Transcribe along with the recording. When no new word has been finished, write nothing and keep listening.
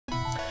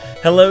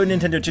Hello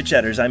Nintendo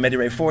Chit-Chatters, I'm Eddie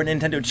Ray for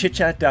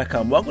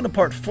NintendoChitChat.com. Welcome to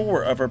part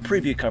 4 of our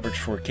preview coverage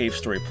for Cave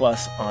Story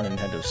Plus on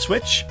Nintendo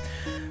Switch.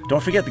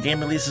 Don't forget, the game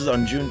releases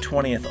on June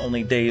 20th,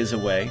 only days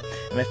away.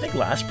 And I think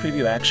last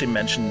preview actually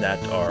mentioned that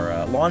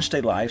our launch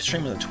day live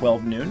stream is at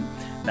 12 noon.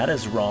 That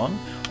is wrong.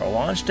 Our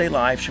launch day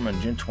live stream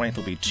on June 20th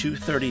will be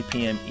 2:30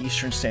 p.m.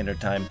 Eastern Standard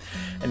Time.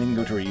 And you can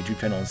go to our YouTube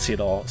channel and see it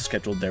all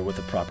scheduled there with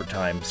the proper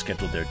time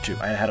scheduled there too.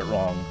 I had it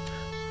wrong.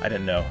 I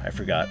didn't know. I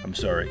forgot. I'm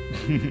sorry.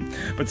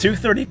 But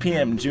 2:30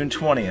 p.m. June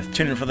 20th.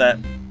 Tune in for that.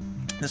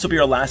 This will be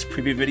our last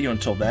preview video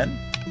until then.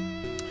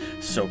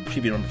 So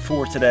preview number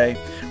 4 today.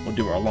 We'll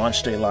do our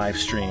launch day live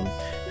stream,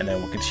 and then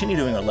we'll continue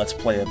doing our Let's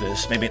Play of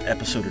this, maybe an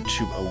episode or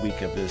 2 a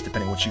week of this,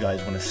 depending on what you guys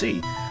want to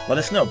see. Let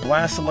us know.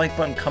 Blast the like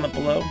button, comment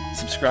below,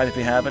 subscribe if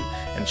you haven't,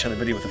 and share the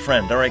video with a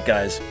friend. Alright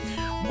guys,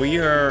 we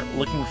are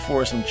looking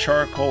for some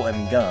charcoal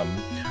and gum.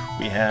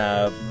 We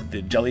have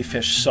the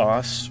jellyfish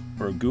sauce,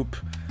 or goop.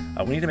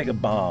 We need to make a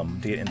bomb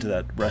to get into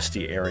that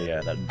rusty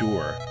area, that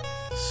door.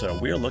 So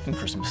we are looking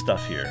for some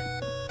stuff here.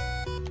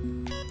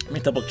 Let me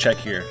double check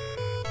here.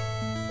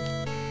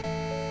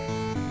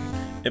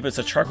 If it's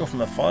a charcoal from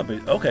the fall,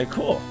 okay,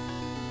 cool.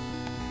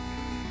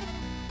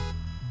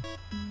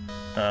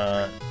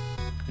 No.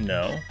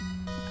 No,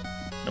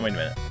 wait a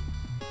minute.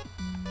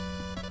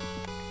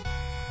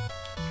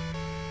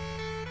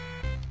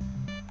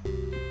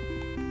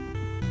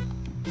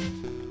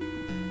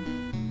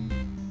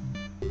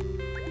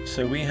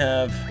 So we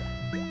have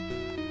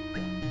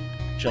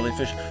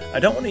jellyfish. I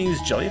don't want to use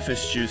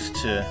jellyfish juice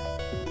to...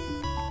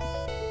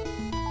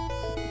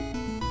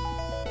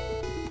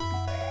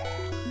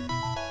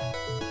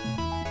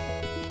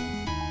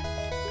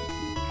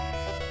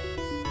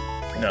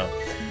 No.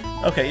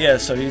 Okay, yeah,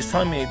 so he's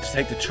telling me to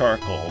take the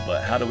charcoal,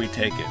 but how do we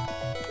take it?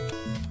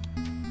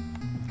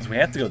 So we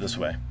have to go this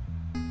way.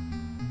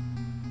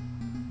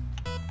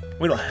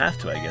 We don't have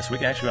to, I guess. We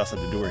can actually go outside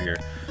the door here.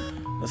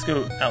 Let's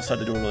go outside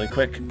the door really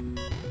quick.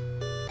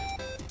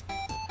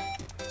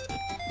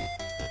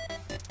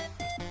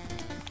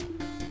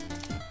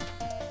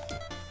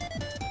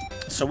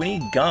 So we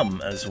need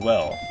gum as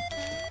well.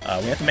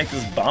 We have to make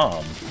this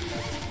bomb.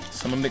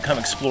 So I'm going to become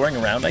exploring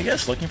around, I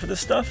guess, looking for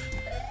this stuff.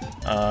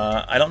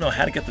 I don't know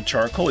how to get the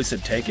charcoal. He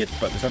said take it,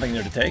 but there's nothing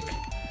there to take.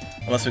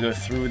 Unless we go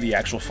through the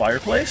actual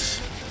fireplace.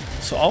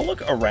 So I'll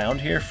look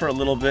around here for a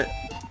little bit.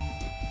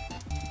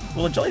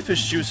 Well, the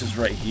jellyfish juice is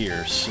right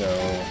here, so...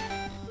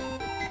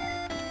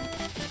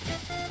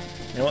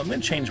 You know what, I'm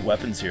going to change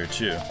weapons here,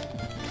 too.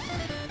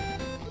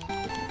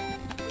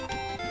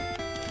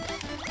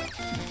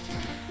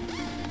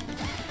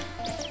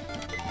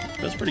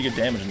 Does pretty good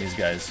damage on these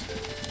guys.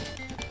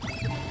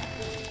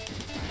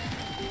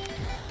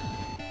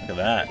 Look at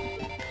that.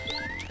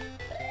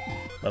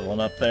 Leveling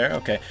up there.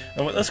 Okay.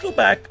 Now, let's go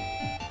back.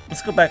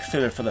 Let's go back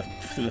through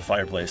the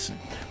fireplace.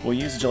 We'll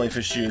use the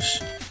jellyfish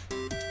juice.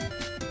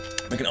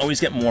 We can always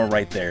get more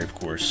right there, of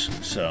course.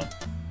 So.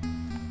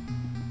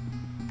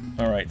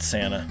 All right,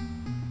 Santa.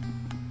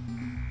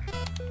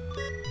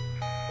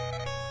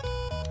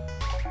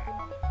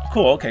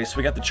 Cool. Okay, so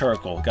we got the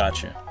charcoal.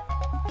 Gotcha.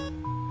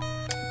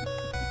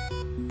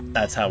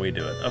 That's how we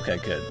do it. Okay,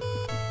 good.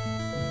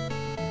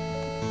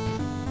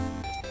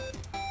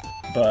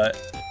 But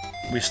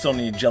we still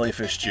need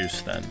jellyfish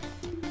juice then.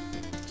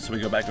 So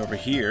we go back over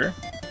here.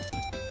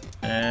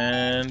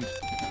 And...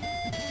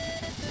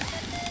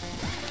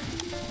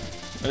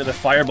 look at the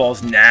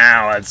fireballs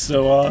now. That's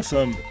so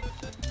awesome.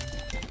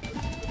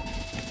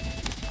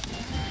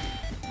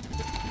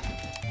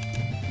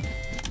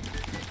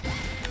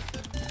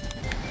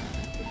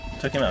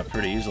 Took him out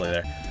pretty easily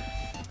there.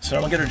 So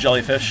I'm gonna get our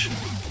jellyfish.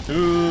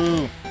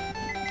 Ooh!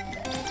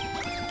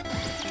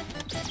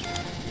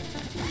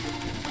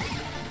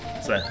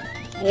 What's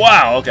that?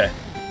 Wow, okay.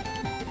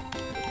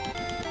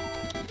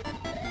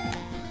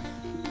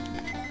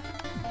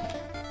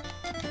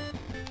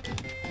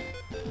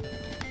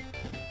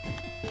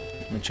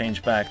 Let me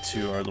change back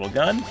to our little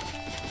gun.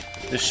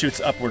 This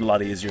shoots upward a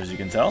lot easier, as you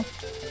can tell.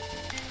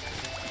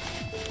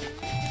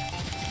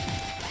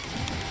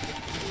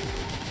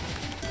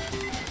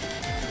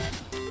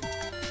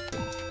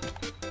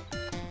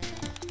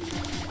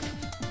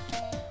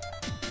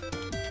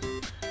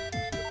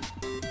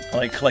 I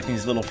like collecting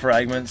these little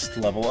fragments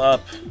to level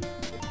up.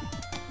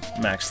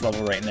 Max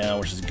level right now,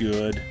 which is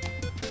good.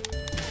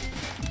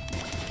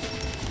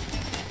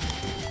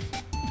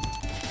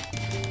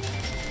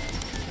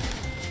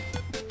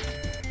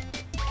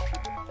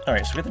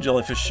 Alright, so we got the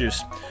jellyfish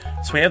juice.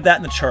 So we have that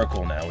in the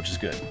charcoal now, which is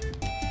good.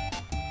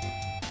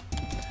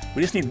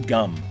 We just need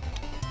gum.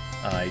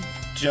 I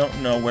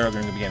don't know where we're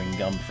going to be getting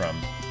gum from.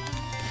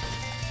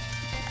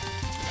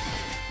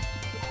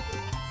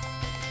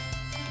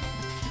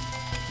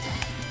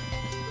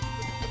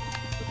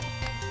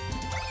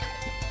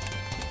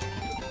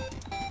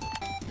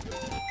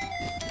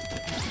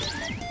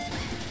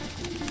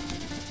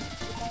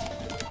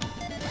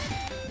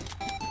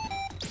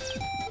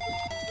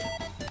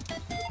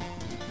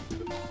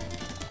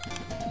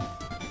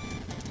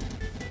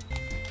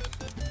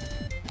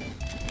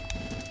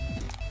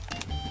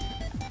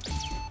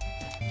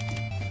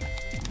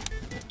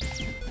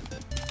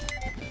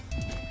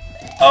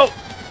 Oh!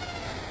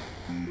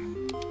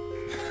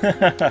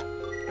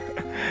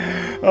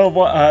 Oh,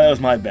 boy, that was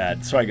my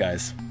bad. Sorry,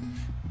 guys.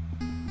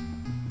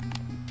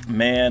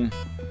 Man.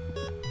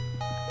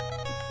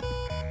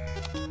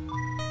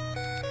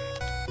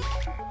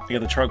 I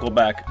got the charcoal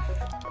back.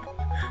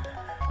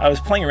 I was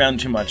playing around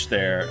too much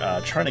there,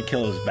 trying to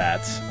kill those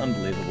bats.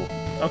 Unbelievable.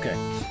 Okay.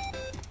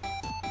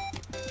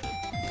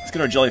 Let's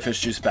get our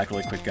jellyfish juice back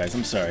really quick, guys.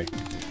 I'm sorry.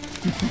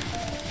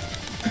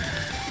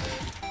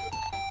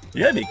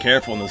 You gotta be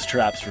careful in those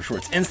traps for sure.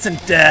 It's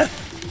instant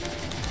death!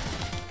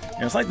 You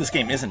know, it's like this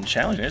game isn't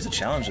challenging. It's a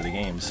challenge of the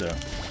game, so...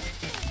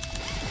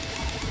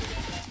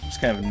 It's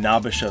kind of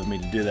knobbish of me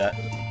to do that.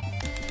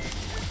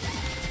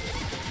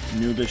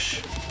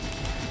 Noobish.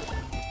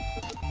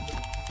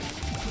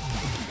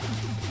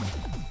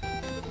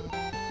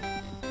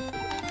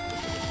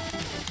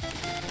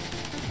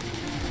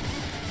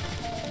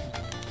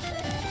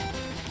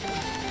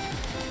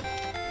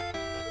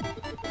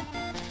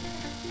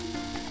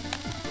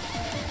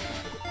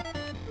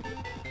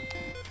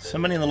 So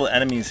many little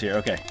enemies here.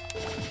 Okay.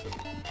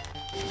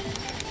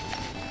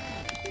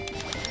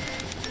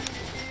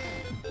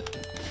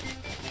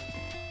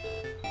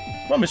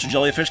 Come on, Mr.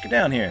 Jellyfish, get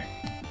down here.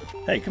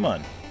 Hey, come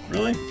on.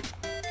 Really?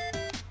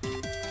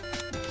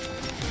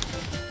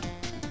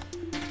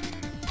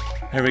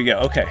 There we go.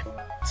 Okay.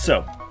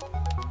 So,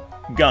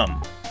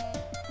 gum.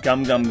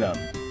 Gum, gum, gum.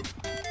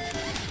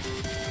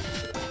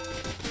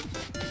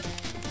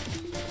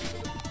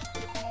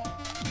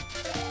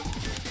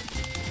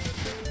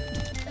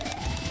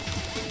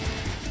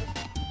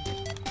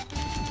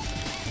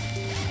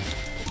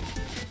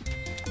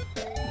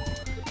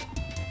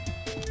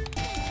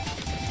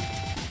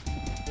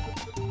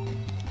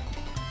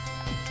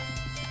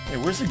 Hey,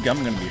 where's the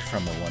gum gonna be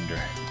from, I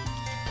wonder?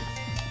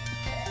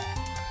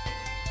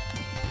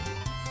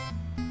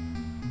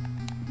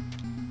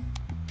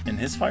 In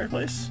his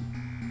fireplace?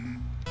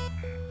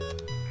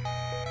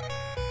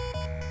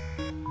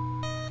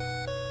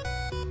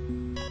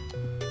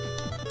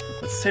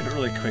 Let's save it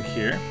really quick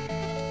here.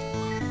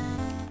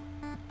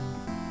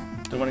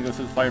 Don't want to go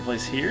through the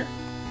fireplace here.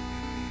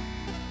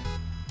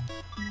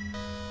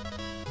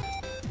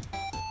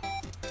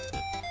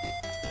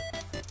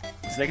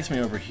 So that gets me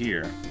over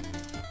here.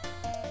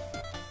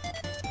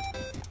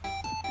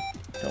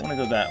 Don't want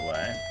to go that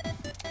way.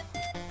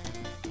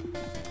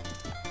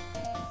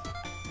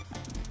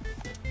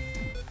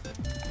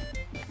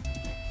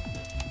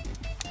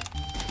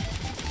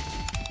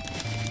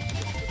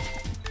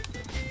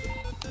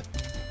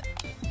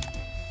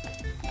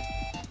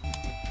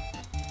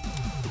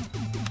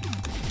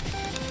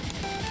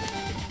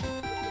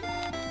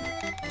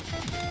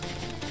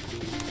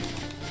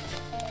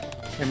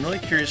 I'm really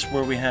curious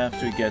where we have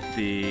to get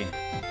the...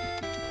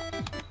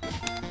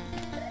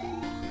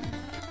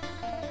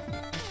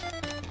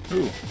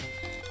 Ooh,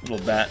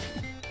 little bat.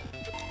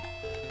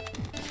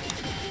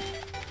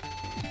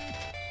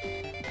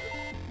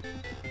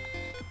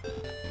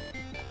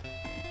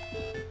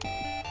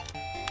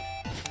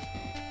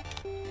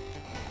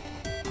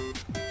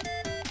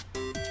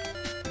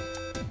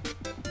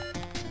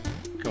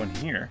 Go in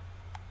here.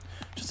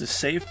 Just a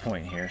save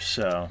point here,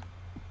 so...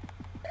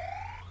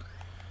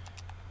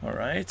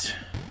 Alright.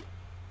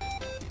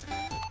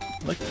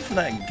 Looking for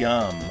that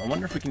gum. I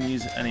wonder if we can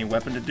use any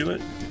weapon to do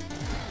it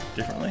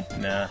differently?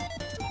 Nah.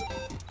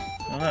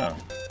 I don't know.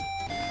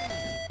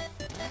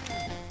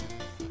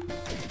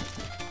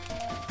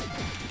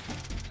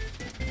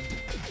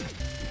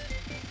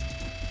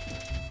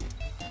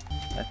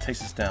 That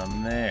takes us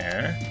down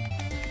there.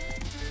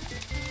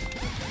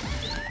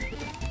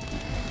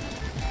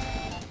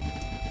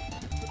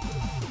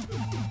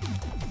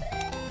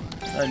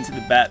 I didn't see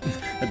the bat.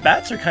 The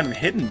bats are kind of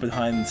hidden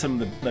behind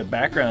some of the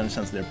background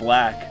since they're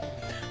black.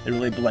 They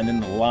really blend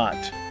in a lot.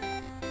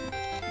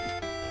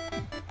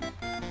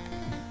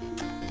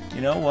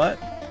 You know what?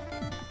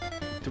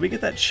 Did we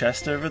get that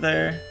chest over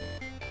there?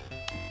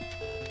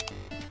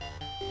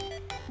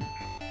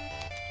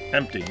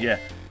 Empty, yeah.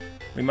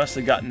 We must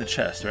have gotten the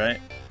chest, right?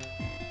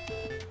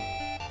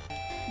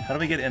 How do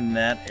we get in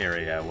that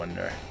area, I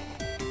wonder?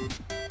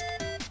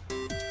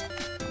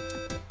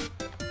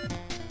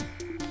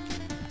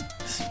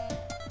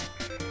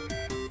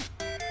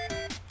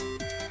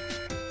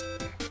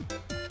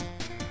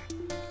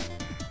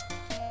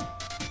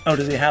 Oh,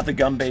 does he have the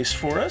gum base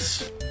for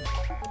us?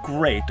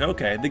 Great,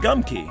 okay, the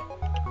gum key.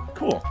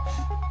 Cool.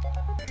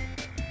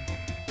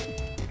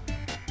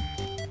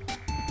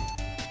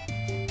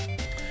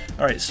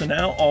 Alright, so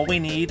now all we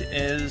need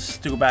is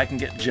to go back and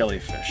get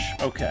jellyfish.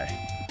 Okay.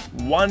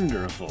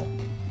 Wonderful.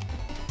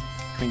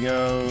 Can we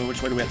go...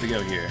 Which way do we have to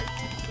go here?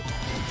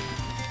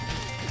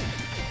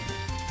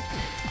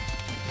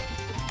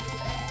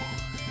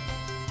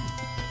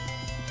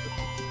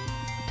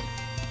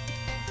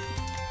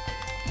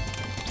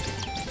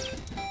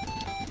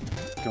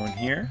 Go in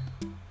here.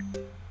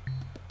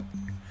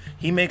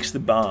 He makes the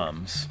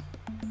bombs.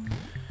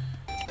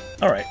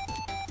 Alright.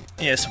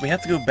 Yeah, so we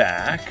have to go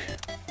back.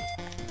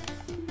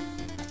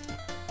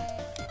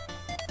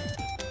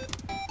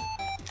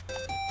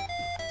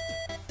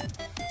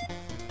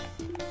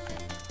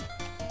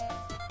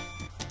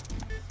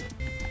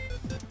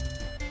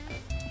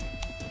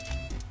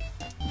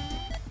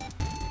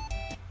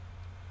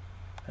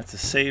 That's a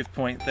save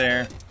point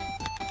there.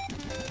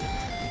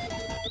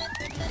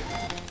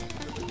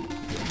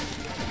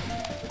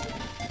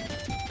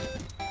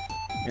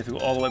 We have to go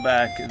all the way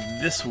back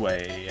this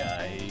way,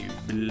 I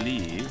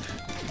believe.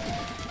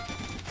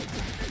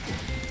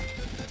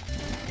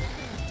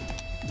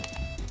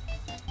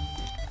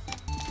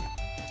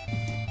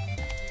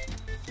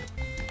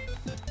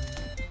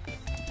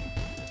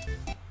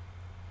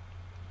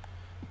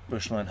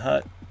 Bushland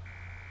Hut.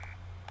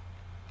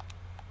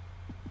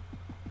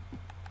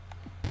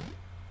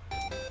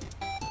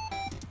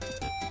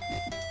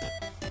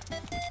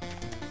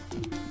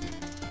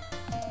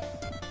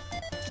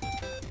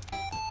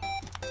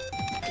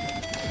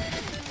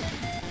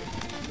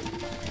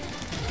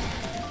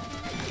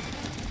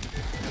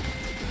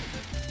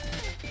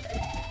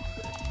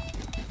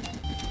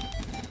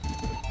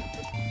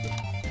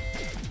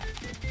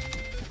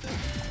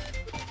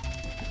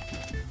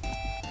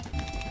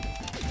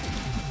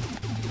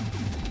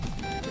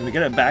 We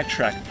gotta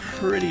backtrack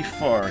pretty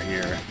far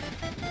here.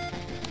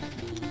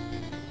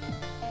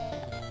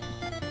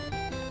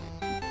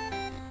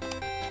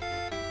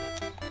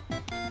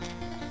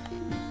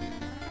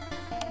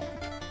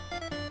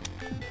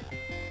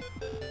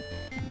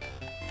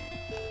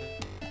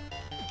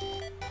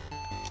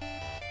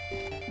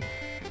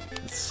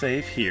 Let's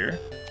save here.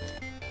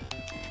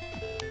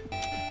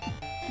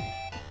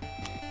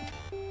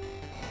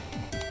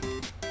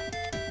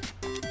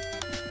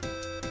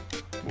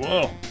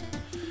 Whoa!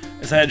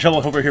 I had trouble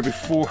over here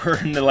before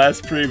in the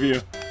last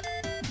preview.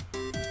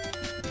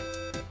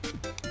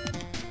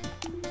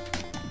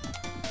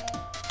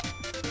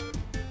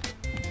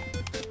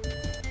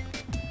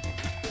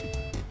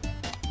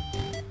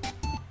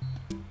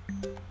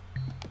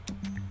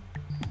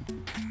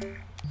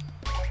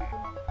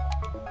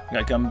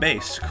 Got gun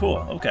base. Cool.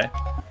 Okay.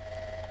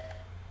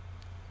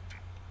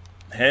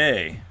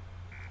 Hey.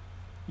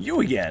 You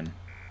again.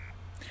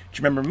 Do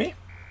you remember me?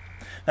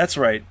 That's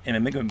right, in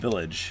Mimiga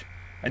Village.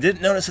 I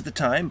didn't notice at the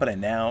time, but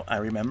I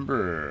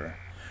remember.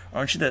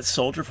 Aren't you that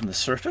soldier from the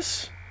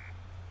surface?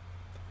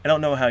 I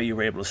don't know how you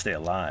were able to stay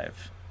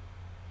alive.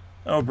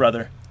 Oh,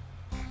 brother.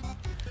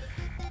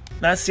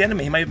 That's the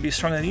enemy. He might even be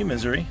stronger than you,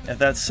 Misery. If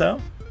that's so.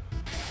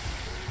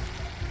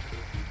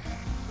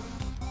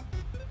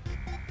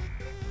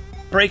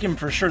 Break him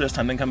for sure this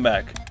time, then come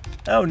back.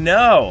 Oh,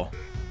 no!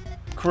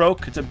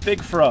 Croak, it's a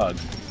big frog.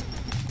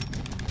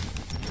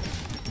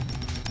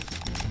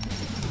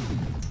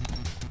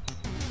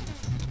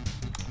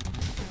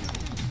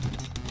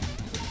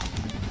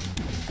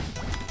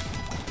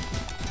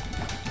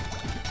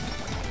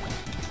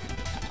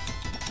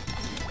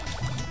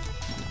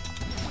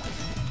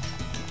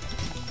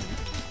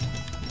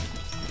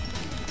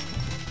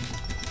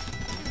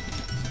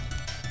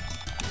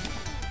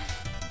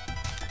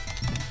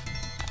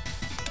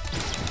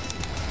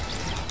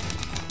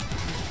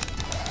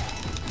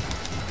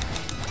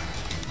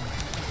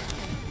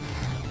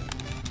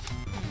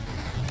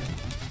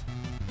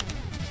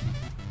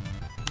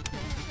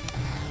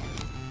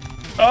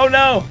 Oh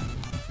no!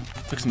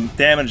 Took some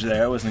damage there,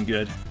 that wasn't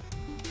good.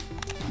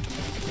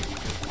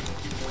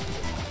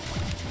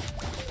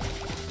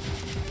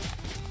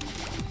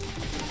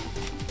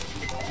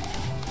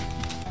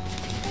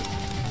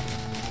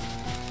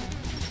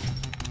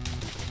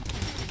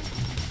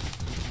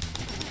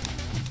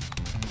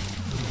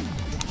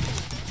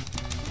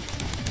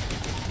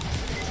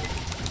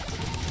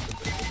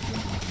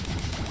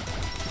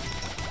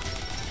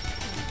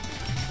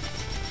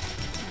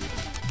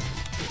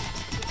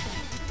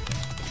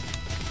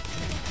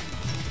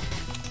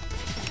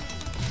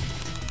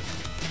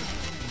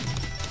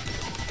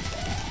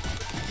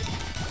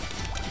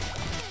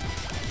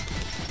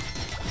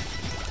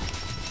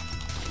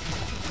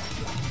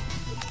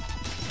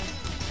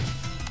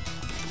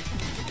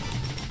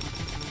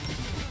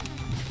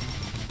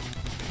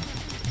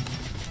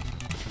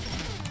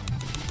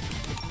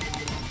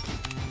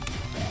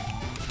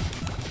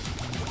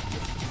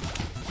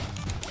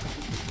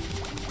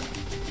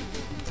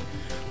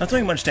 Not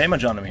doing much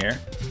damage on him here.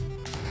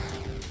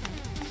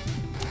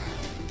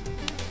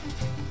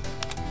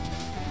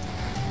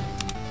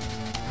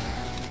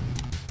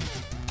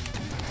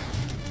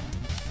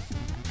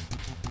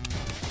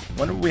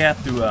 What do we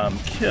have to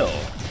kill?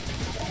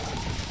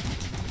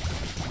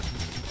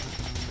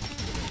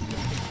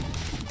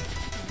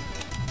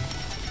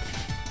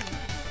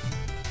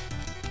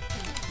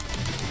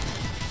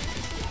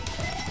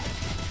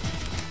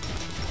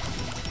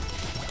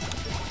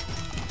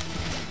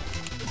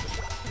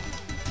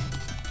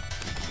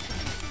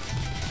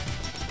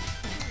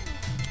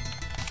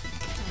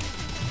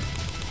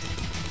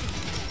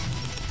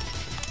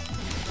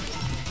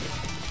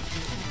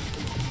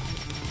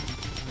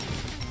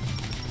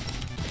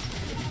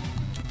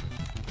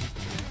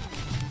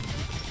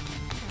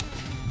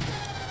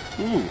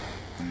 Ooh.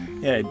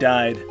 Yeah, I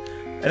died.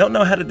 I don't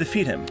know how to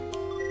defeat him.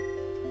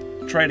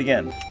 Try it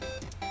again.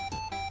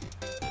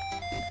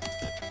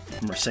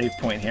 From our save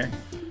point here.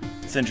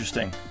 It's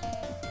interesting.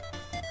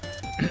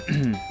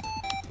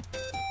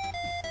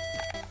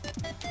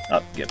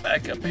 Up, get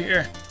back up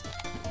here.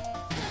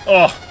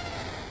 Oh,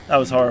 that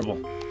was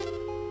horrible.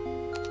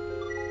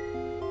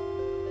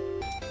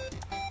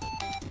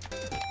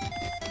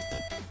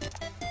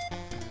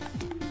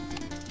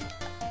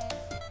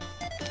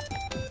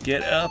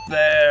 Get up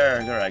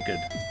there! Alright, good.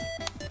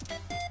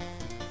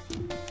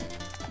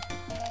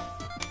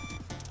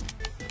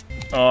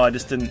 Oh, I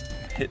just didn't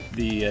hit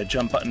the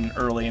jump button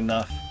early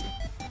enough.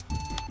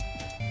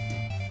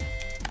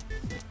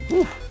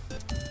 Whew.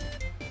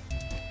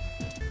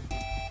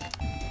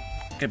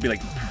 Gotta be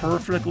like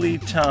perfectly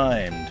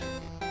timed.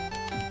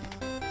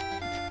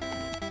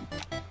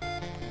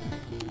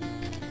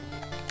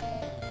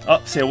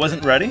 Oh, see, I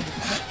wasn't ready?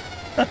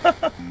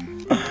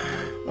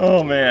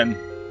 Oh man,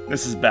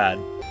 this is bad.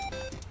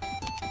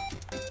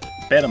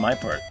 Bad on my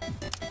part.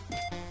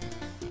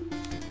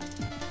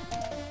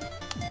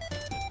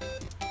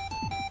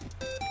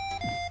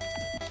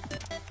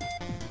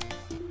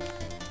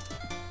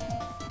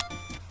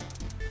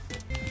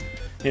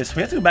 Yeah, so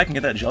we have to go back and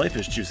get that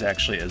jellyfish juice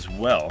actually as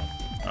well.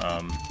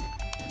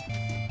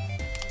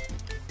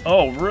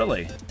 Oh,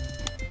 really?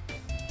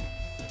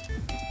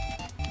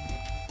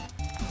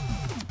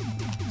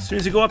 As soon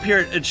as you go up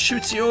here, it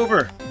shoots you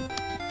over.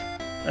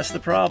 That's the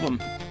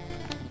problem.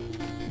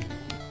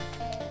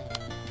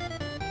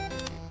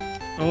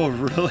 Oh,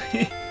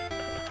 really?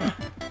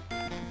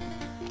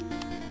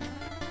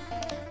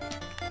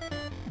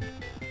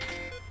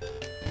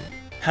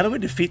 How do we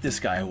defeat this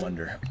guy, I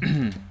wonder?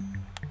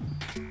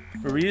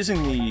 We were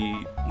using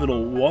the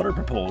little water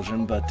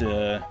propulsion, but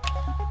I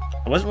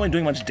wasn't really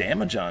doing much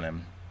damage on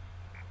him.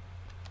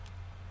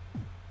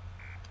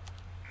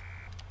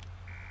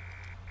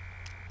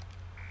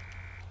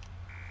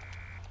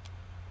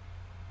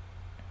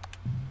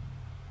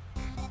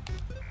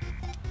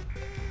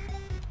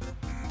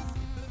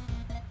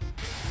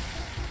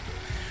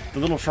 The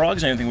little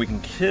frogs are anything we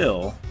can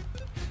kill.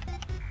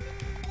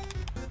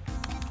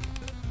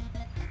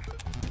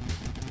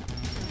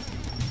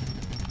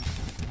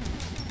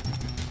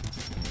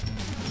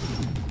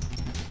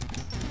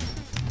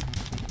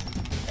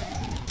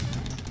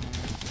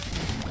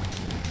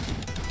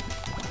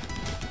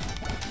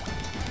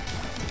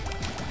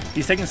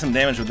 He's taking some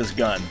damage with this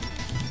gun.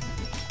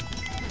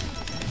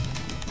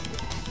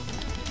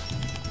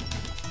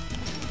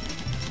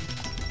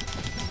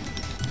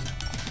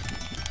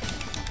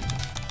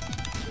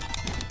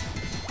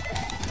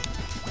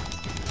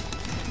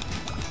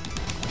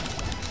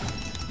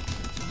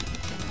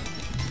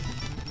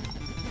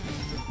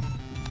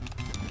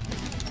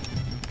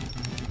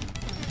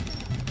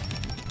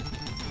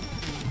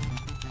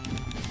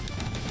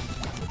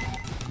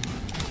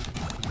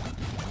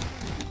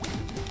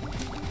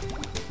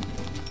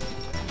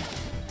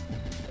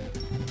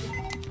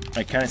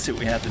 I kind of see what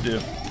we have to do.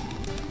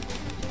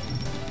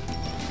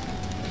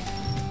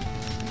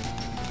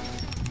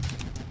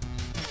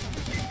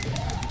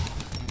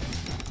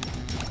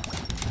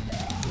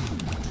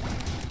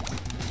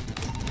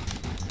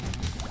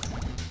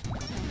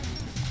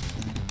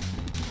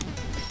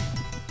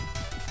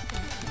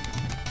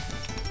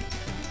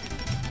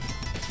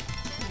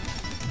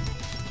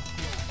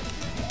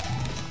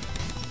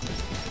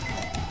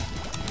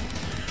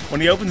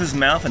 When he opens his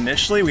mouth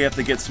initially, we have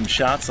to get some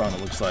shots on it,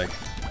 looks like.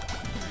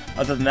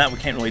 Other than that, we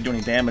can't really do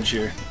any damage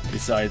here,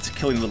 besides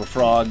killing the little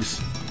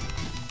frogs.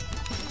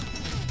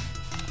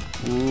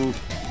 Ooh.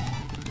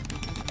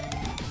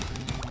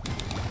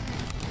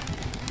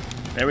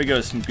 There we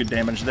go, some good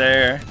damage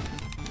there.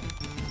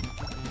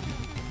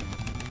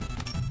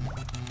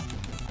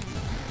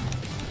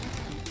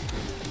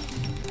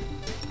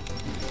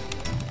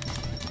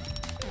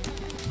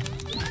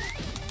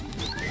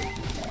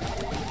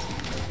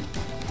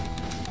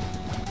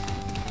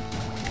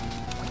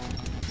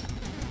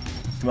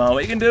 Come on,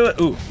 we can do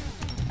it. Ooh.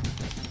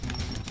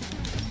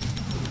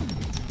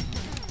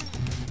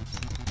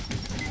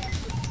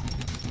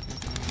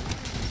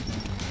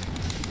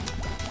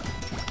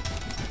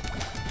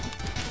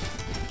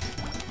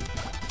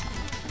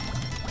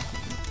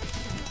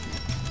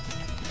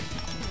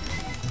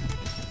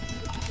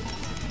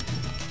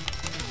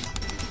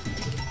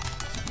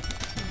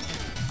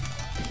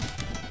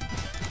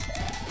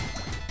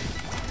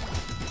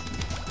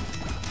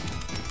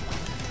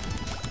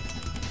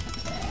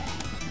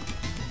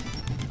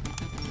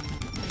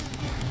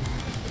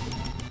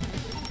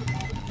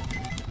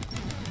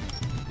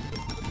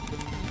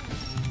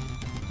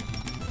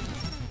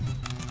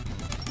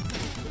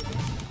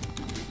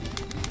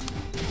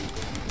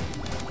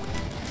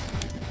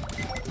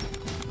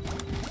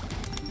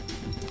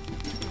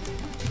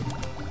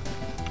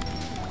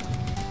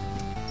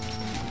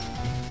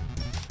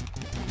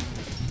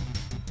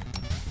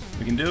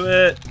 We can do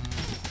it.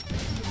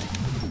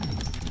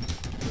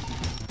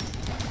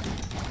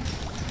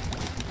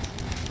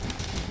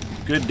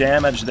 Good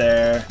damage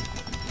there.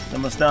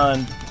 Almost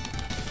done.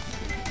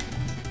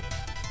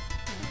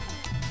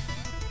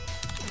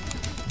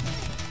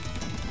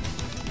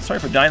 Sorry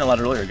for dying a lot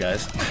earlier,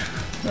 guys.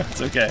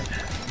 It's okay.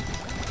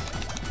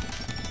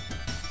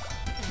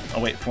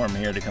 I'll wait for him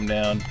here to come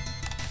down.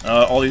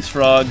 All these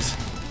frogs.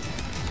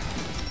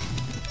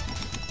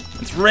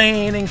 It's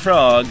raining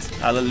frogs.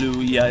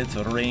 Hallelujah, it's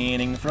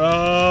raining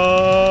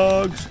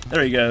frogs.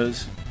 There he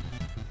goes.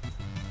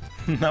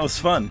 That was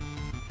fun.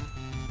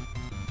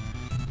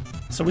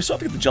 So we still have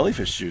to get the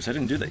jellyfish juice. I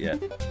didn't do that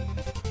yet.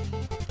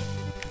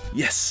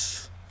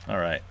 Yes!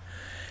 Alright.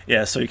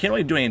 Yeah, so you can't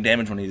really do any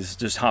damage when he's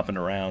just hopping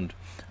around.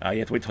 You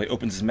have to wait till he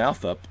opens his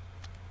mouth up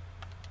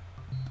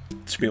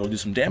to be able to do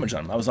some damage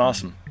on him. That was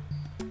awesome.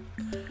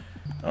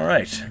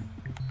 Alright.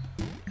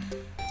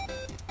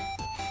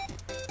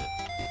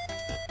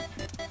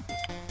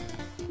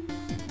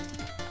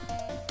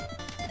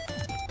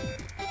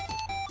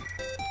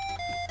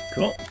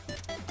 Cool.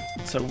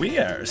 So we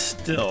are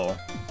still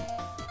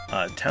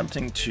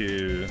attempting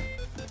to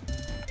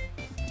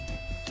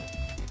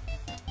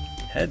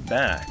head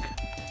back.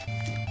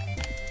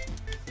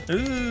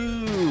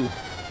 Ooh!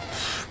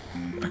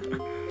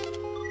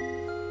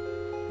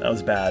 That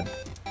was bad.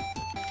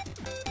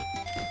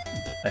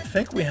 I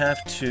think we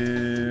have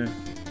to...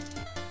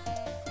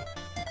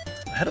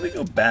 How do we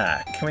go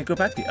back? Can we go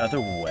back the other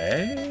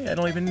way? I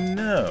don't even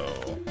know.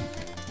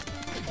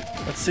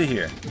 Let's see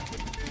here.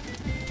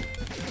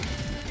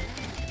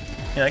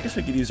 Yeah, I guess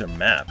we could use our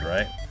map,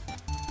 right?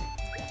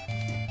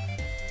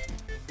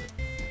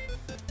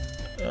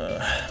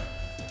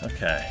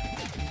 Okay.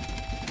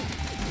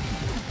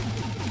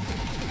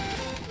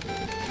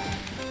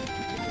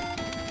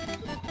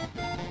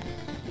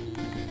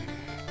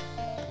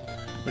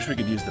 Wish we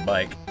could use the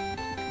bike.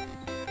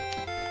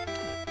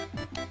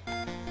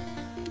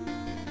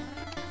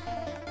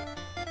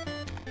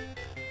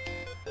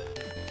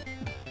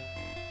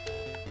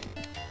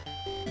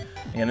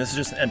 Again, this is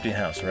just an empty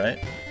house, right?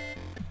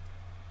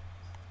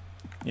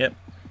 Yep.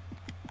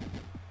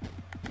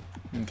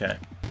 Okay.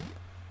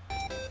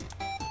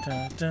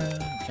 Dun, dun.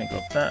 Can't go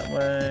up that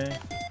way.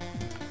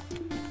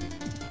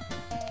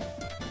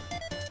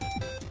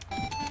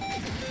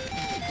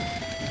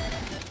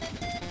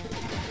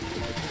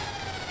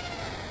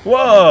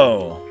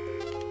 Whoa!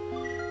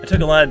 I took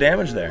a lot of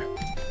damage there.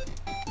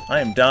 I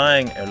am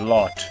dying a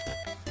lot.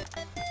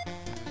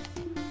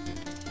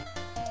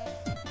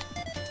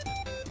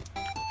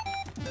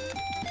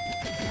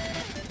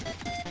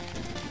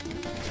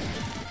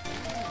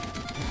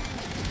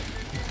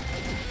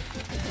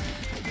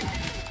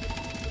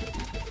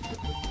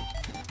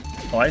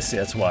 Oh, I see,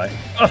 that's why.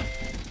 Ugh!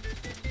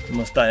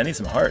 Almost died. I need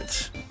some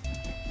hearts.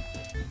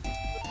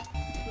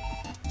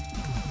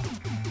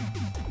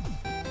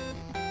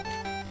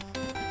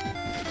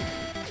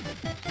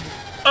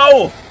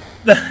 Oh!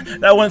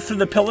 That went through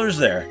the pillars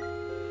there.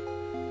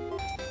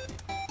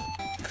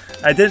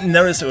 I didn't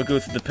notice it would go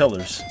through the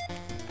pillars.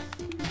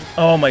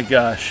 Oh my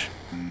gosh.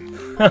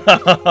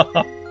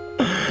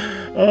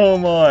 Oh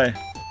my.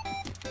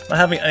 Not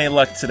having any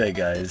luck today,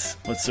 guys,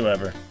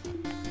 whatsoever.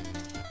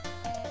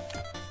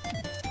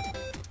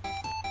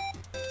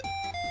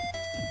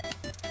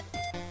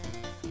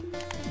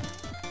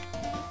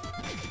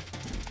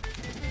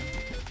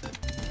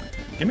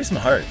 Give me some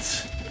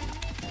hearts.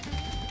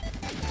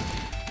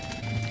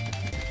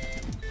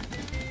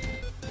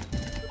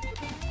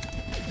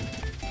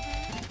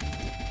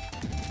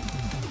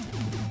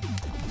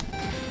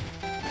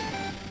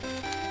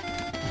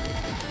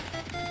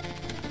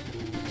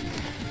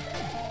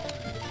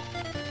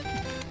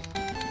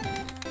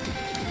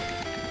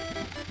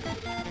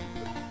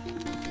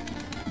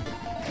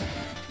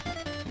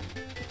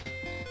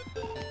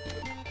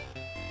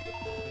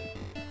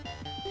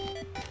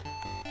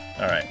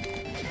 Alright.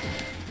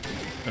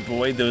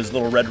 Avoid those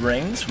little red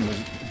rings from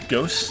those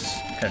ghosts,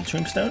 kind of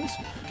tombstones.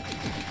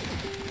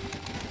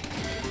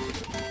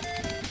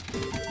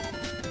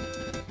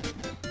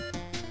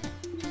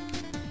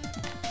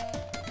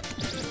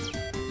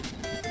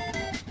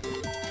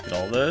 Get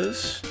all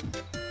those.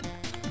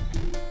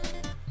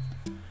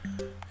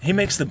 He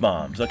makes the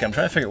bombs. Okay, I'm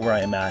trying to figure out where I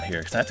am at here,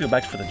 because I have to go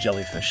back for the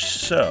jellyfish,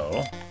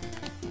 so...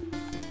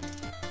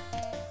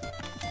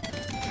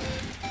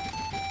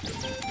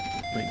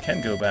 we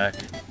can go back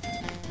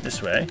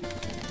this way.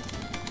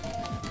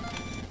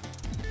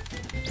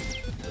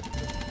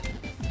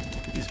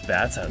 Get these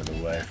bats out of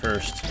the way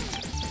first.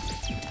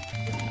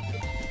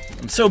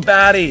 I'm so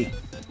batty!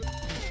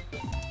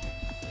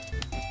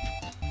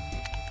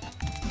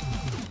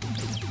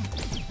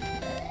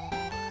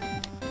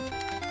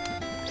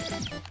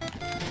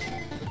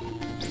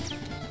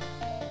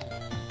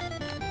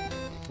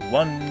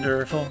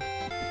 Wonderful.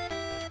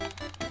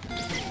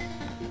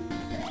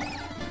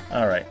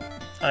 Alright.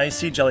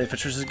 Icy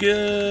jellyfishers is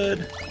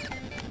good.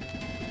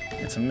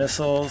 Get some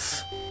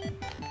missiles.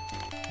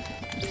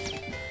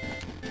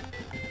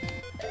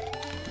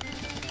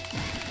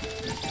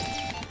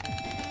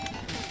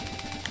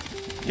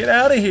 Get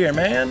out of here,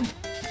 man!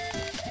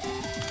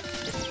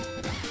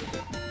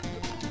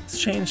 Let's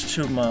change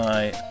to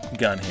my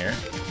gun here.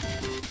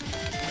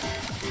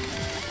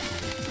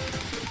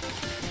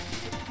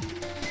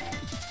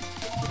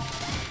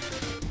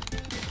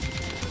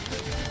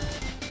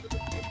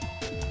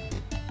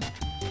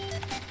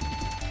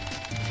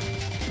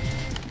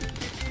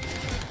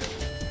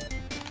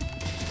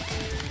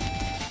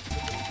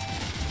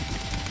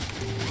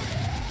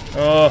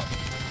 Oh,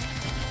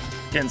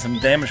 getting some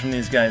damage from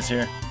these guys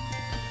here.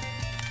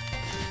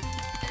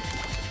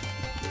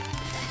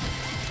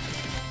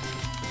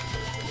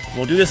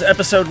 We'll do this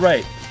episode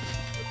right.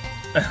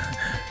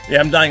 Yeah,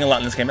 I'm dying a lot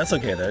in this game. That's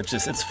okay though.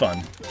 It's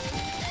fun.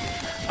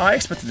 I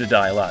expected to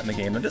die a lot in the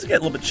game. It does get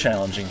a little bit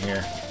challenging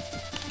here.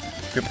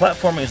 If your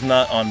platforming is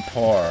not on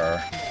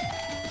par,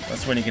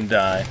 that's when you can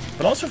die.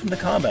 But also from the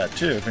combat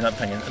too, if you're not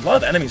paying. There's a lot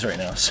of enemies right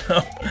now,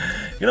 so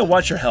you gotta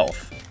watch your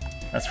health.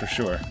 That's for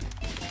sure.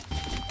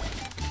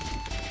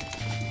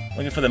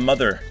 Looking for the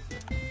mother.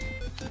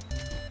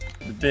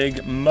 The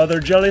big mother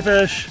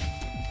jellyfish.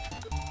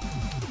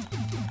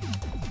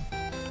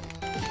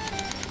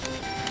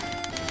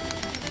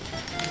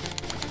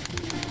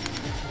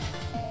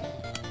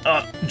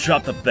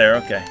 Dropped up there,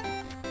 okay.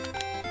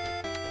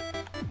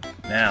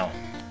 Now.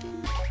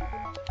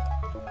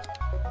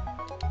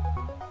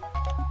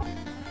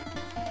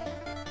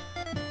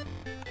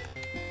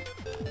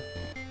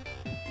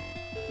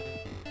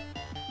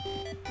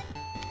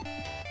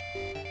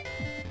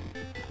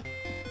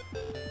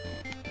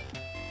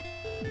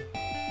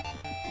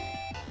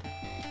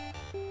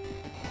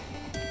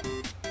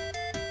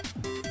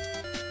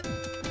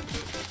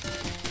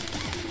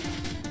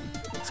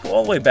 Let's go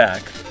all the way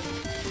back.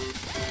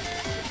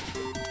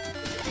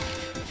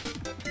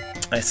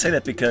 I say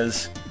that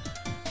because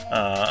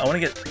I want to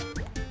get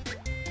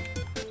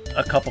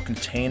a couple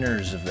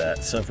containers of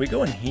that. So if we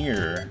go in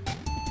here,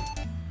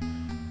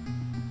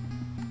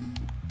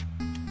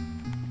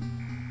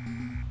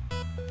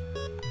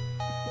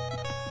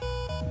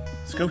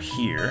 let's go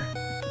here,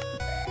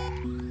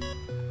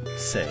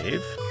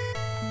 save.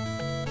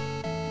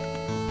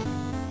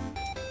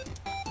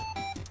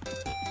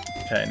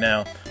 Okay,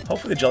 now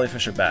hopefully the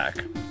jellyfish are back.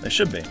 They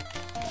should be.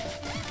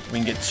 We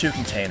can get 2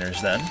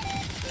 containers then.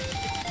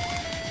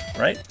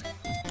 Right?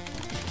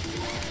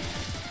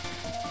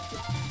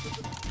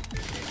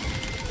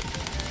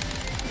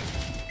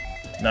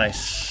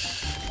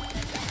 Nice.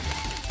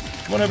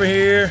 Come on over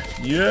here.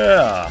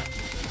 Yeah.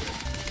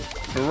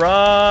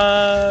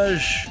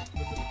 Barrage.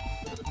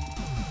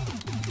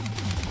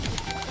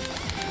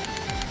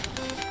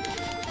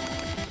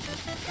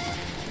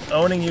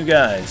 Owning you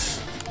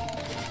guys.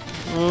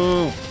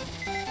 Ooh.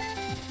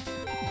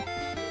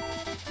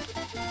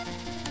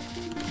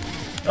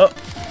 Oh.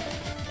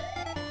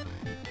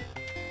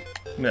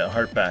 Give me that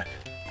heart back.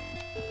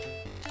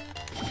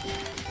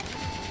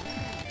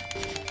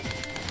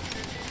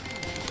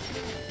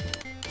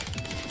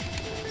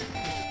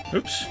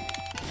 Oops.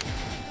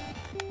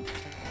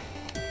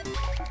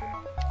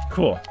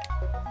 Cool.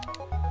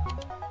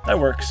 That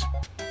works.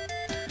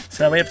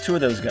 So now we have 2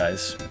 of those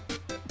guys.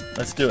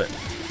 Let's do it.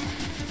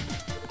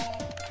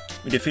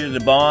 We defeated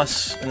the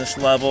boss in this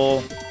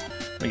level.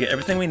 We get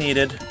everything we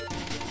needed.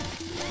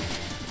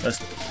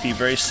 Let's be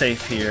very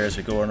safe here as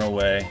we go on our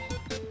way.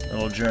 A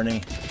little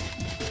journey.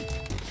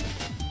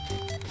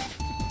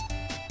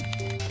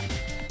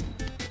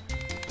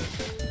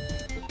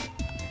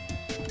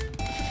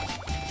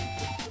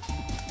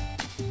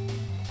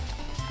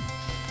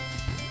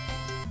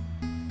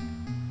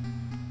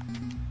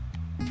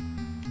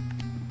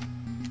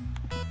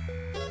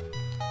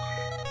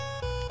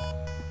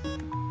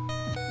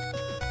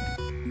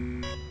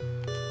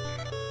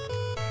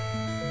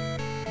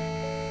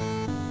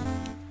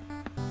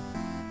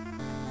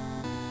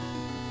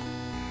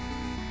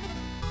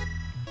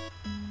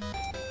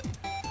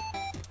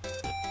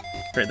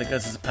 Great, that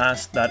gets us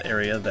past that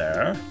area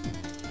there.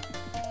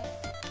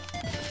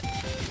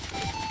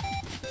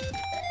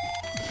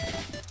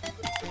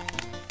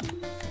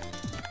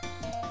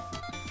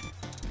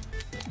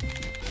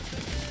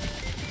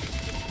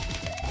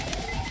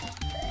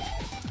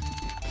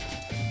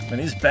 Man,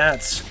 these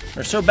bats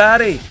are so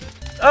batty!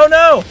 Oh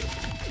no!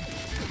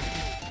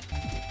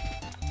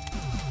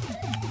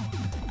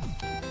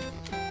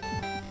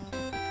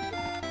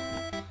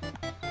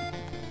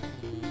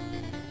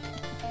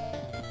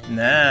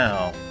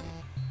 Now,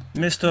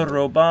 Mr.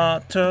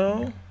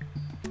 Roboto.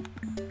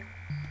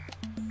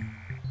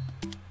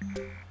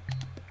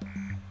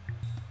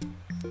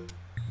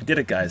 We did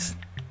it, guys.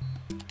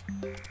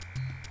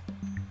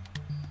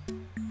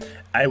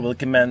 I will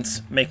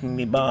commence making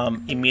the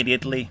bomb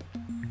immediately.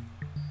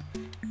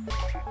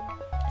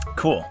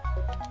 Cool.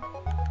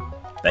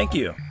 Thank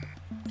you.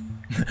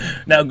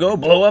 Now go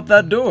blow up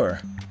that door.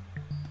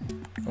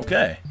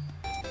 Okay.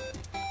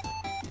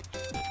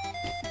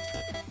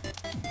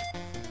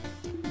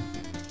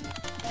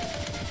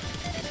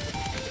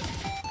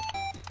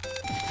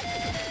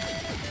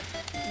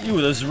 Ooh,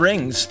 those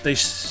rings, they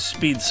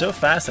speed so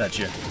fast at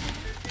you.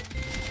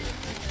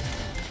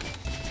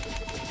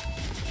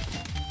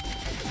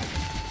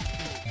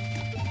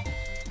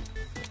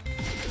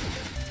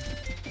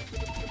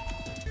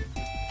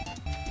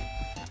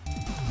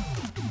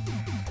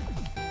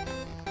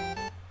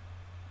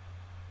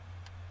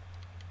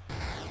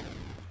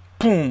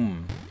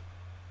 Boom!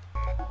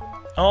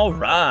 All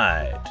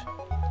right.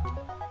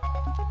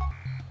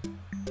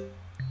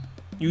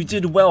 You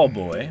did well,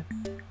 boy.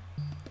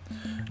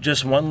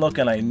 Just one look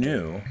and I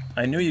knew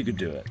you could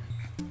do it.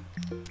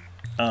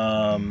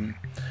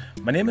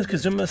 My name is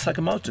Kazuma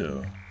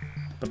Sakamoto,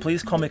 but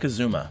please call me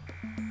Kazuma.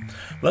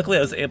 Luckily,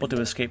 I was able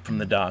to escape from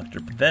the doctor,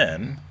 but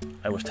then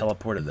I was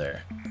teleported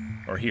there.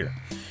 Or here.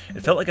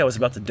 It felt like I was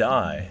about to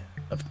die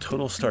of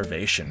total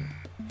starvation.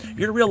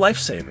 You're a real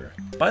lifesaver.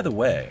 By the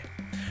way,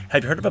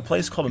 have you heard of a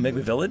place called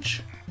Mimiga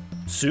Village?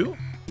 Sue?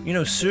 You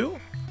know Sue?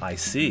 I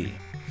see.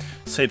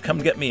 So you've come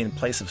to get me in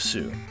place of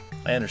Sue.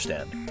 I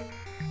understand.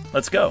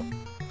 Let's go.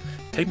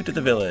 Take me to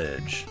the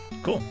village.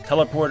 Cool.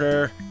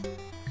 Teleporter.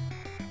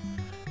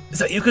 Is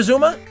that you,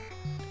 Kazuma?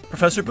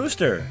 Professor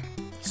Booster.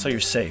 So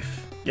you're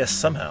safe. Yes,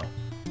 somehow.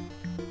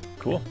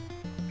 Cool.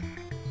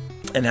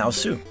 And how's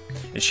Sue?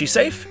 Is she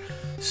safe?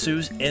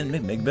 Sue's in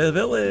Mimiga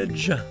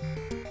Village.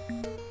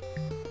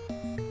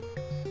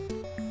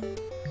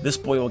 This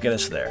boy will get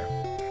us there.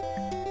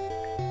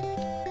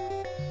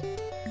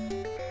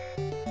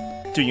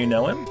 Do you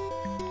know him?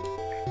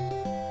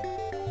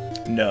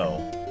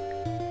 No.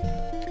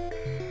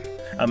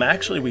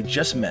 Actually, we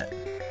just met.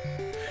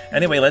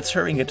 Anyway, let's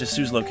hurry and get to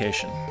Sue's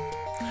location.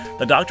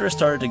 The doctor has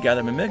started to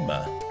gather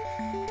Mimiga.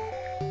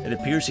 It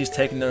appears he's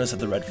taken notice of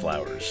the red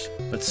flowers.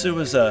 But Sue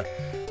is,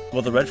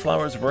 will the red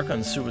flowers work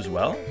on Sue as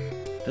well?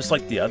 Just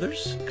like the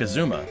others?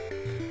 Kazuma.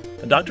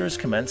 The doctor has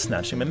commenced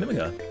snatching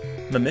Mimiga.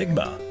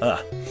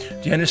 Mimiga.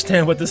 Do you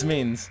understand what this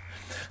means?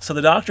 So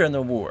the doctor and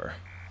the war.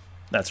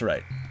 That's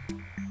right.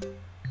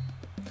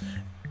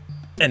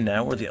 And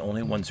now we're the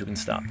only ones who can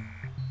stop.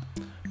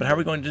 But how are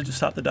we going to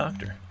stop the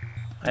doctor?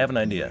 I have an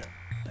idea.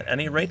 At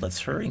any rate,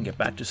 let's hurry and get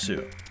back to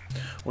Sue.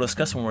 We'll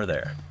discuss when we're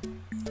there.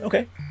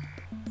 Okay.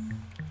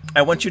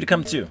 I want you to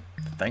come too.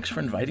 Thanks for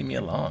inviting me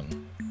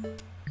along.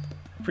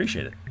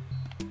 Appreciate it.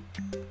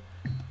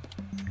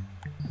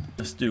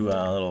 Let's do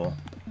a little...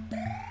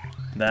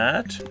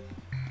 that.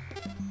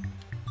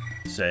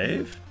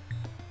 Save.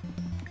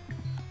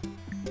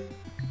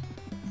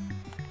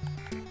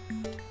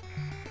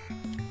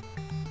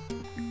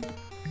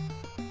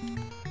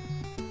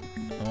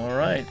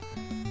 Alright.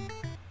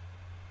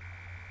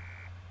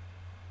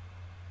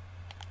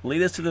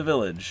 Lead us to the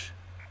village.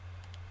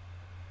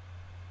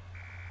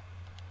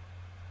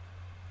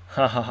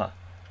 Ha ha ha.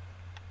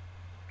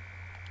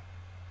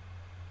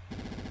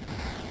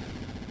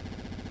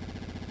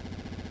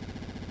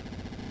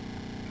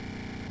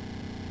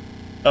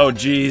 Oh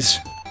geez.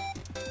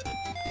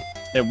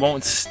 It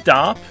won't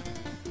stop?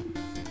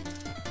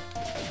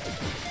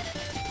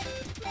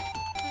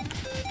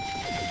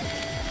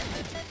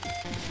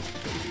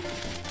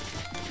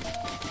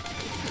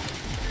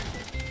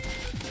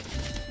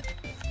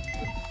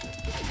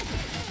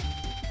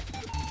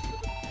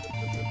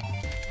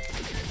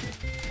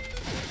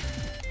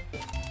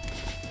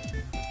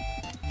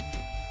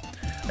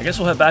 I guess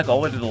we'll head back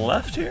all the way to the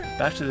left here?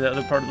 Back to the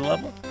other part of the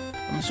level,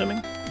 I'm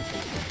assuming?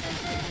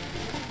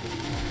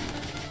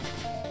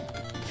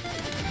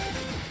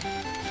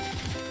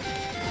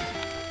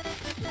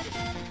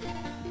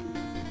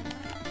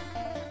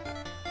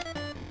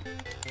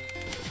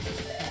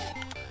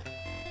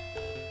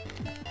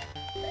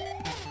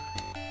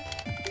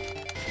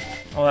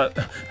 Oh,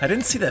 I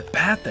didn't see that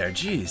bat there,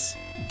 jeez.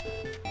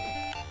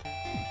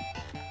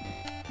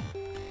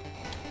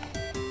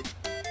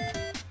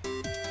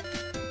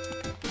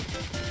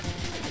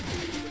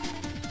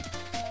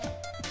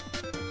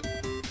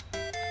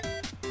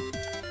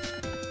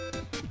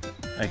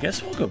 I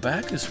guess we'll go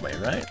back this way,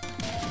 right?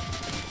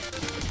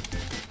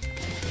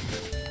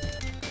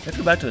 We have to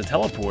go back to the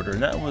teleporter,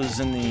 and that was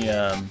in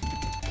the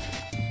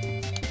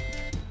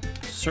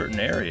certain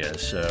area,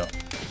 so...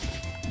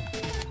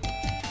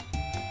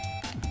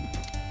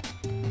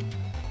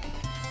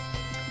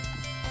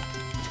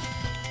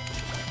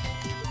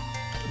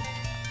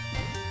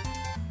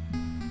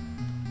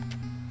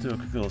 Do a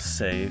quick little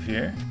save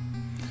here.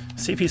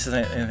 See if he says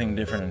anything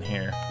different in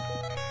here.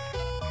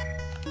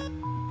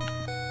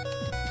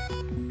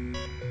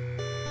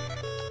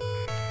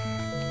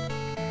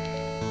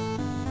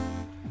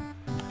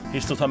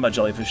 He's still talking about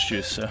jellyfish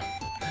juice, so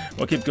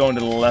we'll keep going to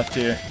the left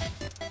here.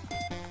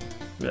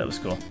 Ooh, that was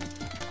cool.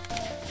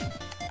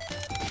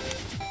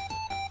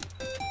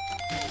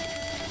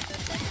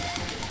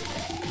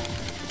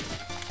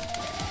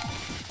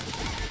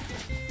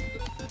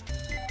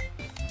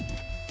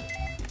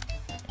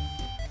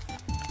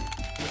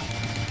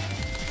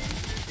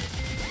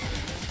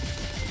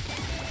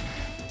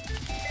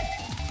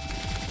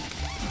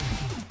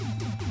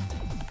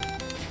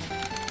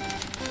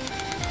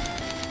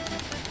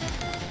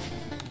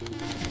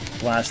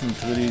 Blasting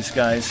through these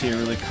guys here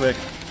really quick.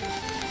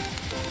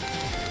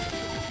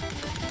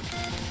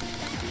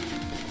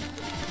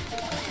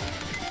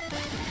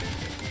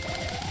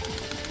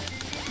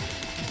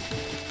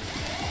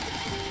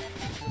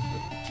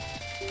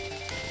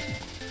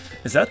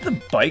 Is that the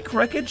bike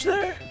wreckage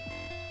there?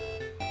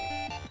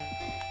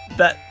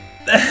 That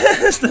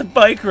is the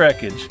bike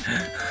wreckage.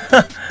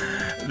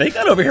 They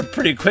got over here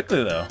pretty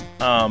quickly though.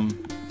 Let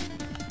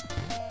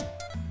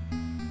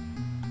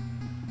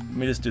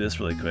me just do this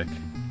really quick.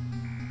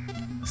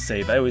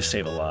 Save. I always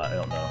save a lot. I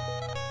don't know.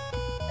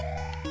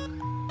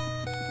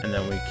 And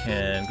then we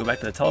can go back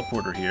to the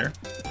teleporter here.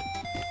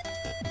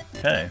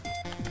 Okay.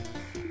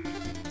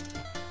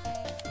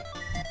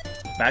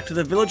 Back to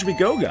the village we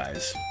go,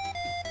 guys.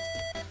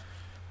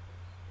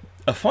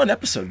 A fun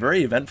episode,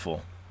 very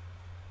eventful.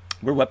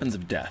 We're weapons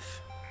of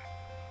death.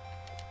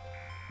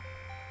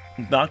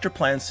 The doctor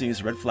plans to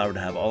use Red Flower to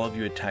have all of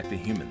you attack the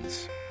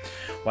humans.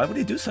 Why would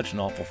he do such an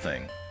awful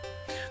thing?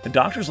 The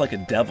doctor's like a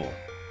devil.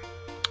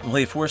 Will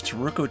he force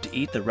Taruko to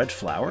eat the Red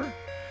Flower?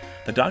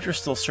 The doctor's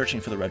still searching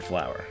for the Red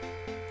Flower.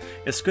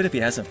 It's good if he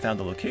hasn't found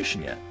the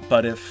location yet,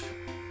 but if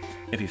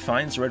he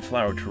finds the Red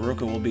Flower,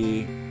 Taruko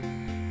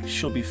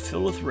she'll be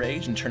filled with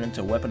rage and turn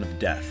into a weapon of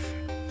death.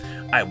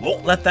 I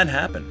won't let that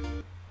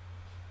happen.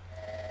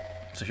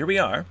 So here we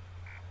are.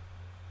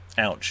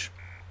 Ouch.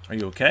 Are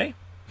you okay?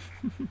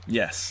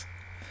 Yes.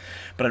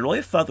 But I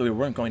really thought that we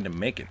weren't going to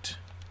make it. ...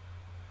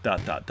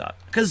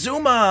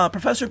 Kazuma!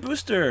 Professor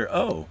Booster!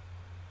 Oh.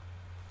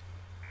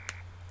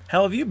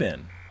 How have you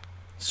been?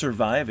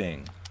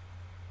 Surviving.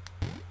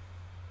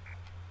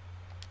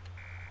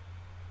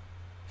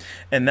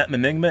 And that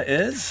Mimiga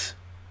is?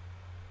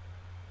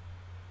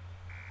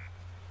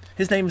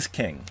 His name is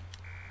King.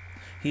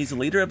 He's the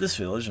leader of this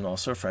village and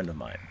also a friend of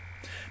mine.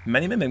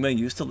 Many Mimiga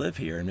used to live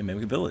here in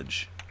Mimiga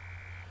Village,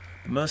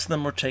 but most of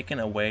them were taken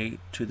away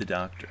to the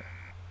doctor.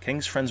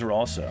 King's friends were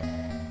also.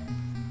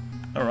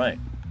 Alright.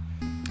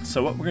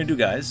 So what we're going to do,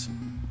 guys,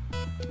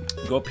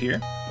 go up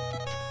here,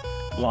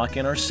 lock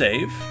in our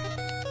save,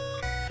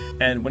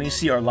 and when you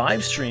see our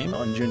live stream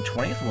on June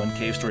 20th, when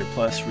Cave Story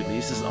Plus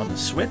releases on the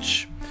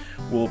Switch,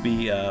 we'll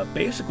be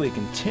basically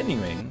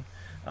continuing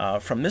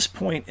from this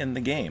point in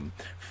the game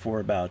for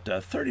about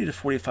 30 to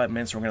 45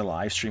 minutes. We're going to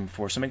live stream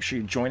for, so make sure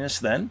you join us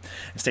then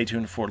and stay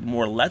tuned for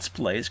more Let's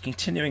Plays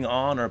continuing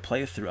on our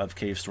playthrough of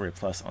Cave Story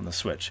Plus on the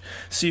Switch.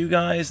 See you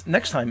guys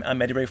next time.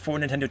 I'm Eddie Ray for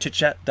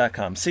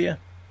NintendoChitChat.com. See ya.